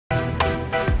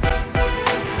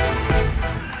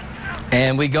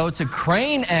And we go to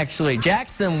Crane, actually.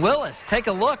 Jackson Willis, take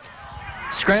a look.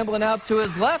 Scrambling out to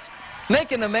his left,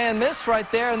 making the man miss right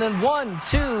there. And then 1,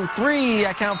 2, 3,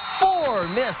 I count 4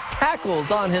 missed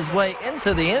tackles on his way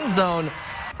into the end zone.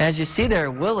 As you see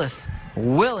there, Willis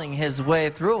willing his way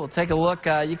through. We'll take a look.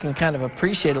 You can kind of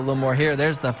appreciate it a little more here.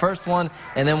 There's the first one,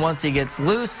 and then once he gets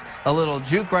loose, a little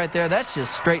juke right there. That's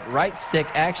just straight right stick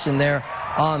action there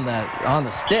on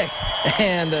the sticks,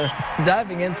 and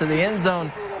diving into the end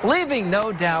zone, leaving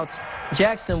no doubts.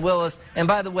 Jackson Willis, and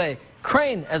by the way,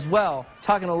 Crane as well.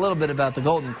 Talking a little bit about the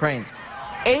Golden Cranes,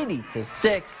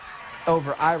 80-6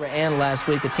 over Ira Ann last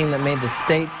week, a team that made the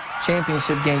state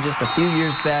championship game just a few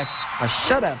years back. A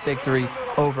shutout victory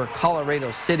over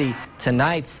Colorado City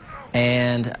tonight,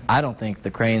 and I don't think the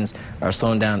Cranes are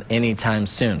slowing down anytime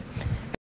soon.